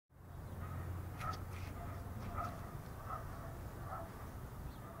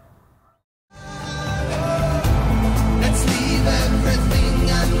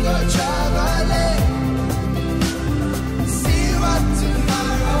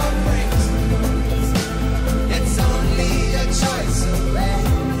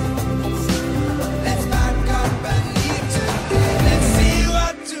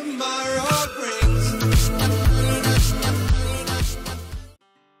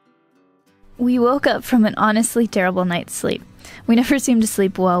We woke up from an honestly terrible night's sleep. We never seem to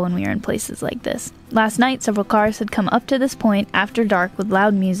sleep well when we are in places like this. Last night, several cars had come up to this point after dark with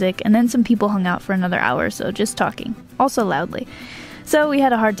loud music, and then some people hung out for another hour or so just talking, also loudly. So we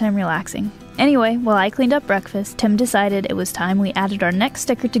had a hard time relaxing. Anyway, while I cleaned up breakfast, Tim decided it was time we added our next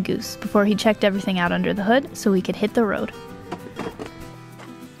sticker to Goose before he checked everything out under the hood so we could hit the road.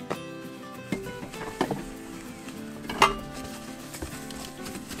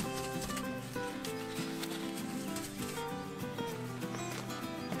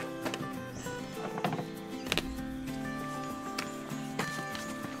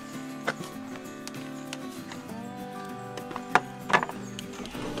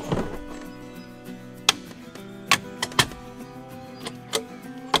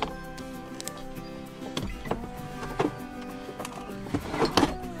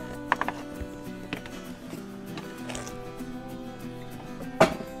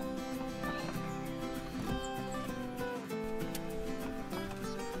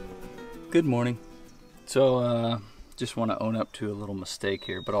 Good morning. So just want to own up to a little mistake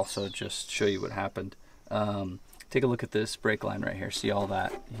here, but also just show you what happened. Take a look at this brake line right here. See all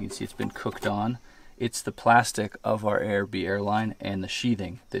that? You can see it's been cooked on. It's the plastic of our ARB airline and the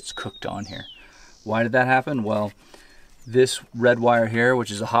sheathing that's cooked on here. Why did that happen? Well, this red wire here,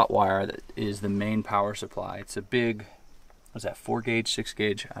 which is a hot wire, that is the main power supply. It's a big, what's that, 4 gauge, 6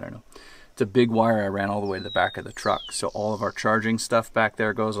 gauge? I don't know. It's a big wire I ran all the way to the back of the truck. So all of our charging stuff back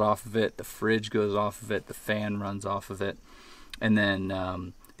there goes off of it. The fridge goes off of it. The fan runs off of it. And then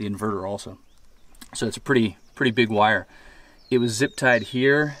the inverter also. So it's a pretty big wire. It was zip tied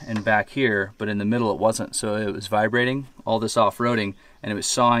here and back here, but in the middle it wasn't. So it was vibrating, all this off-roading, and it was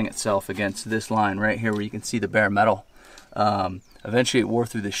sawing itself against this line right here where you can see the bare metal. Eventually it wore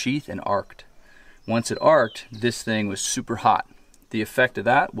through the sheath and arced. Once it arced, this thing was super hot. The effect of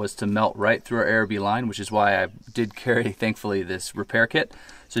that was to melt right through our ARB line, which is why I did carry, thankfully, this repair kit.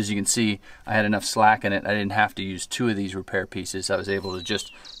 So as you can see, I had enough slack in it. I didn't have to use 2 of these repair pieces. I was able to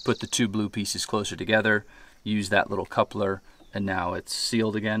just put the 2 blue pieces closer together, use that little coupler, and now it's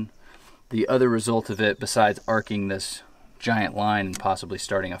sealed again. The other result of it, besides arcing this giant line and possibly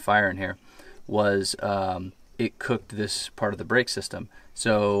starting a fire in here, was it cooked this part of the brake system.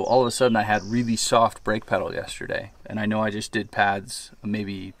 So all of a sudden I had really soft brake pedal yesterday, and I know I just did pads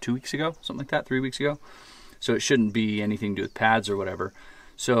maybe 2 weeks ago, something like that, 3 weeks ago. So it shouldn't be anything to do with pads or whatever.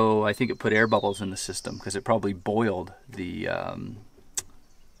 So I think it put air bubbles in the system because it probably boiled the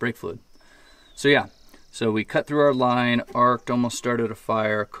brake fluid. So yeah, so we cut through our line, arced, almost started a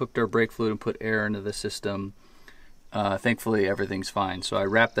fire, cooked our brake fluid and put air into the system. Thankfully everything's fine. So I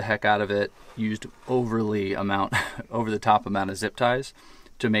wrapped the heck out of it, used over the top amount of zip ties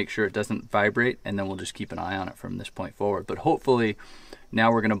to make sure it doesn't vibrate, and then we'll just keep an eye on it from this point forward. But hopefully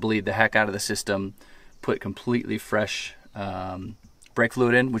now we're going to bleed the heck out of the system, put completely fresh brake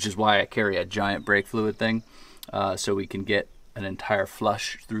fluid in, which is why I carry a giant brake fluid thing, so we can get an entire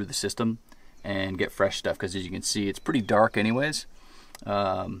flush through the system and get fresh stuff, because as you can see it's pretty dark anyways,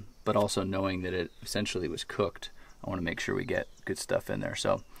 but also knowing that it essentially was cooked, I want to make sure we get good stuff in there.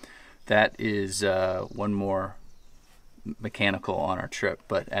 So that is one more mechanical on our trip,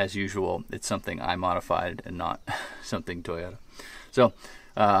 but as usual, it's something I modified and not something Toyota. So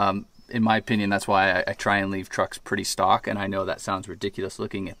in my opinion, that's why I try and leave trucks pretty stock, and I know that sounds ridiculous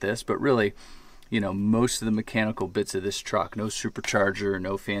looking at this, but really, you know, most of the mechanical bits of this truck, no supercharger,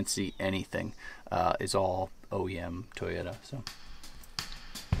 no fancy anything, is all OEM Toyota.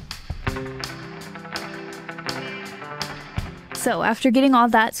 So after getting all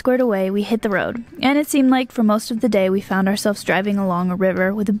that squared away, we hit the road, and it seemed like for most of the day we found ourselves driving along a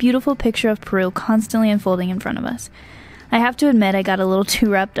river with a beautiful picture of Peru constantly unfolding in front of us. I have to admit I got a little too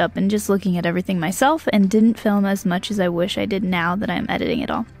wrapped up in just looking at everything myself and didn't film as much as I wish I did now that I'm editing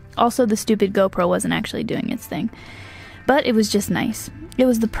it all. Also, the stupid GoPro wasn't actually doing its thing. But it was just nice. It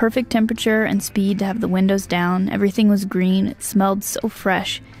was the perfect temperature and speed to have the windows down, everything was green, it smelled so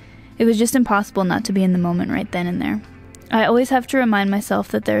fresh. It was just impossible not to be in the moment right then and there. I always have to remind myself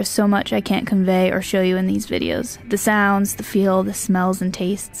that there is so much I can't convey or show you in these videos. The sounds, the feel, the smells and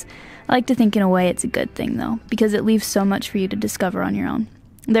tastes. I like to think in a way it's a good thing though, because it leaves so much for you to discover on your own.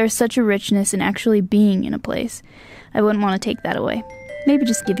 There is such a richness in actually being in a place. I wouldn't want to take that away. Maybe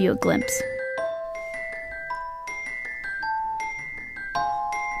just give you a glimpse.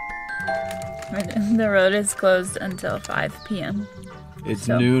 The road is closed until 5 p.m. It's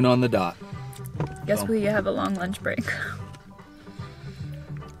noon on the dot. Guess we have a long lunch break.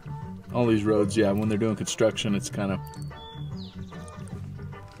 All these roads, yeah, when they're doing construction, it's kind of,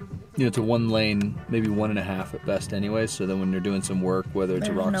 you know, it's a 1 lane, maybe 1.5 at best anyway, so then when they're doing some work, whether it's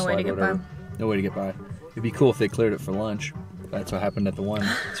a rock slide or whatever, No way to get by. It'd be cool if they cleared it for lunch. That's what happened at the one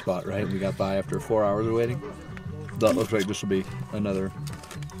spot, right? We got by after 4 hours of waiting. That looks like this will be another,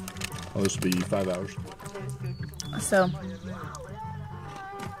 this will be 5 hours. So,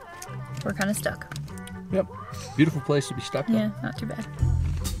 we're kind of stuck. Yep. Beautiful place to be stuck though. Yeah, not too bad.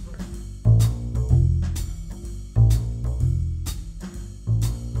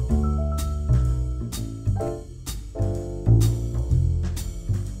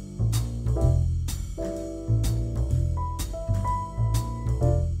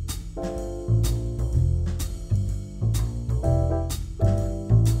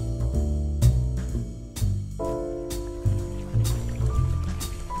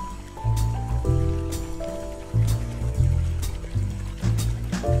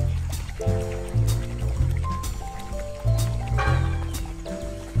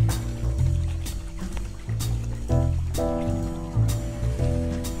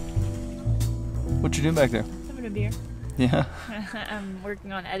 What you doing back there? Having a beer. Yeah. I'm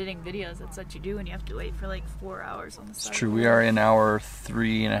working on editing videos. That's what you do when you have to wait for like 4 hours on the side. It's true. We are in hour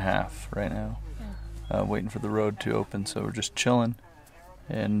 3.5 right now, waiting for the road to open. So we're just chilling,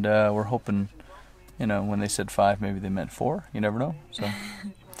 and we're hoping, you know, when they said 5, maybe they meant 4. You never know. So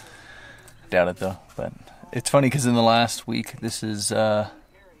doubt it though. But it's funny because in the last week, this is the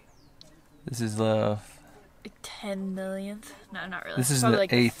 10 millionth. No, not really. This is probably the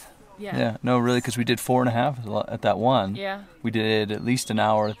like 8th. Yeah, no, really, because we did 4.5 at that one. Yeah. We did at least an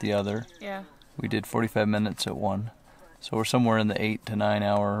hour at the other. Yeah. We did 45 minutes at one. So we're somewhere in the 8 to 9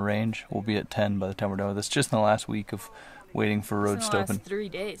 hour range. We'll be at 10 by the time we're done with this. Just in the last week of waiting for roads to open. Last 3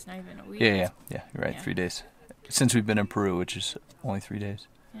 days, not even a week. Yeah, you're right, Yeah. 3 days. Since we've been in Peru, which is only 3 days.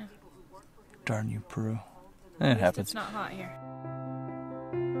 Yeah. Darn you, Peru. At It least happens. It's not hot here.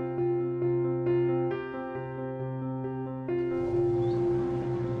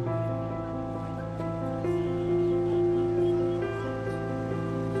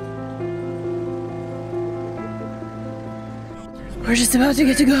 We're just about to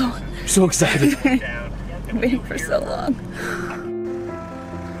get to go. So excited. Waiting for so long.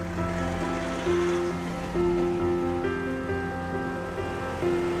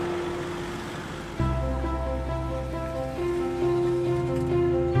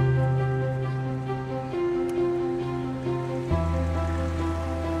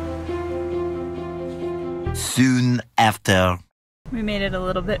 Soon after. We made it a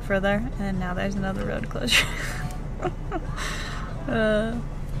little bit further, and now there's another road closure.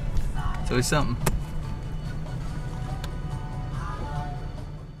 It's always something.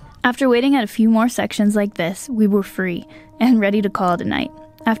 After waiting at a few more sections like this, we were free and ready to call it a night.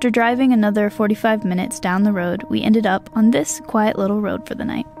 After driving another 45 minutes down the road, we ended up on this quiet little road for the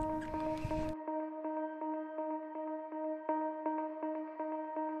night.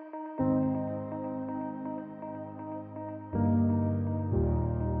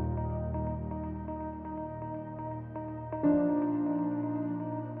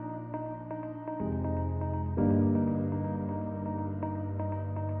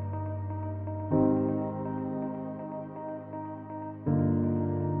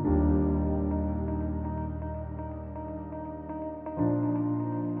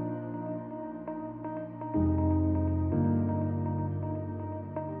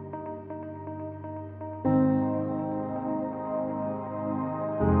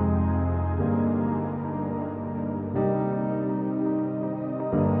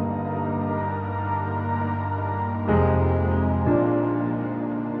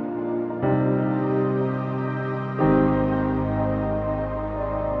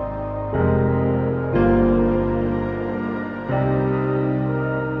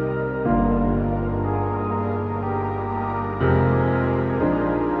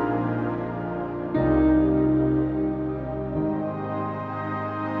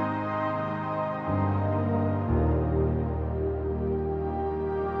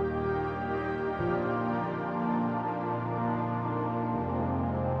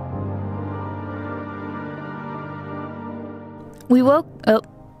 We woke up.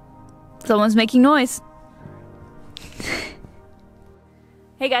 Someone's making noise.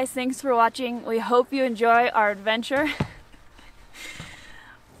 Hey guys, thanks for watching. We hope you enjoy our adventure.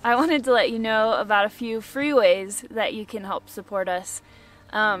 I wanted to let you know about a few free ways that you can help support us.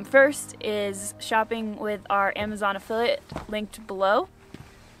 First is shopping with our Amazon affiliate linked below.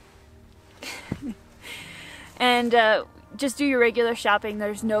 And just do your regular shopping.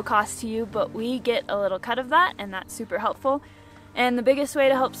 There's no cost to you, but we get a little cut of that, and that's super helpful. And the biggest way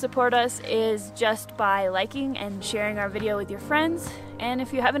to help support us is just by liking and sharing our video with your friends. And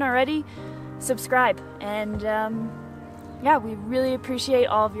if you haven't already, subscribe. And yeah, we really appreciate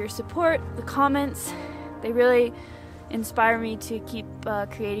all of your support, the comments. They really inspire me to keep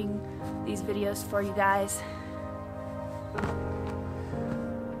creating these videos for you guys.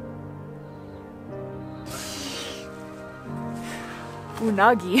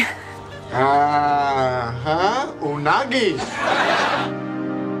 Unagi. Unagi.